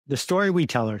The story we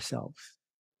tell ourselves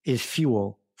is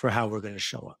fuel for how we're going to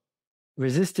show up.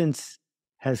 Resistance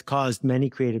has caused many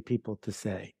creative people to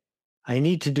say, I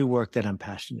need to do work that I'm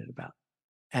passionate about.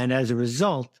 And as a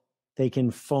result, they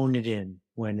can phone it in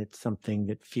when it's something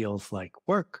that feels like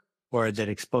work or that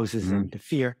exposes them to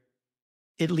fear.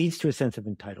 It leads to a sense of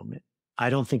entitlement. I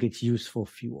don't think it's useful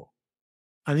fuel.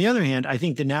 On the other hand, I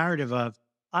think the narrative of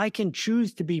I can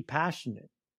choose to be passionate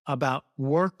about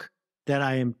work that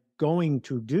I am going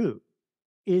to do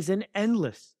is an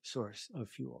endless source of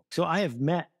fuel. So I have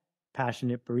met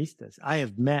passionate baristas. I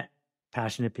have met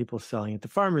passionate people selling at the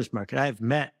farmer's market. I have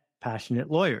met passionate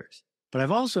lawyers. But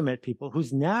I've also met people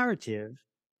whose narrative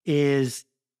is,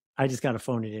 I just got to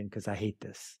phone it in because I hate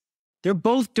this. They're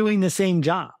both doing the same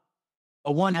job.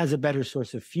 But one has a better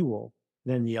source of fuel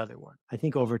than the other one. I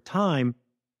think over time,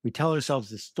 we tell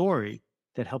ourselves a story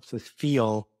that helps us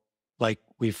feel like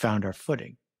we've found our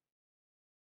footing.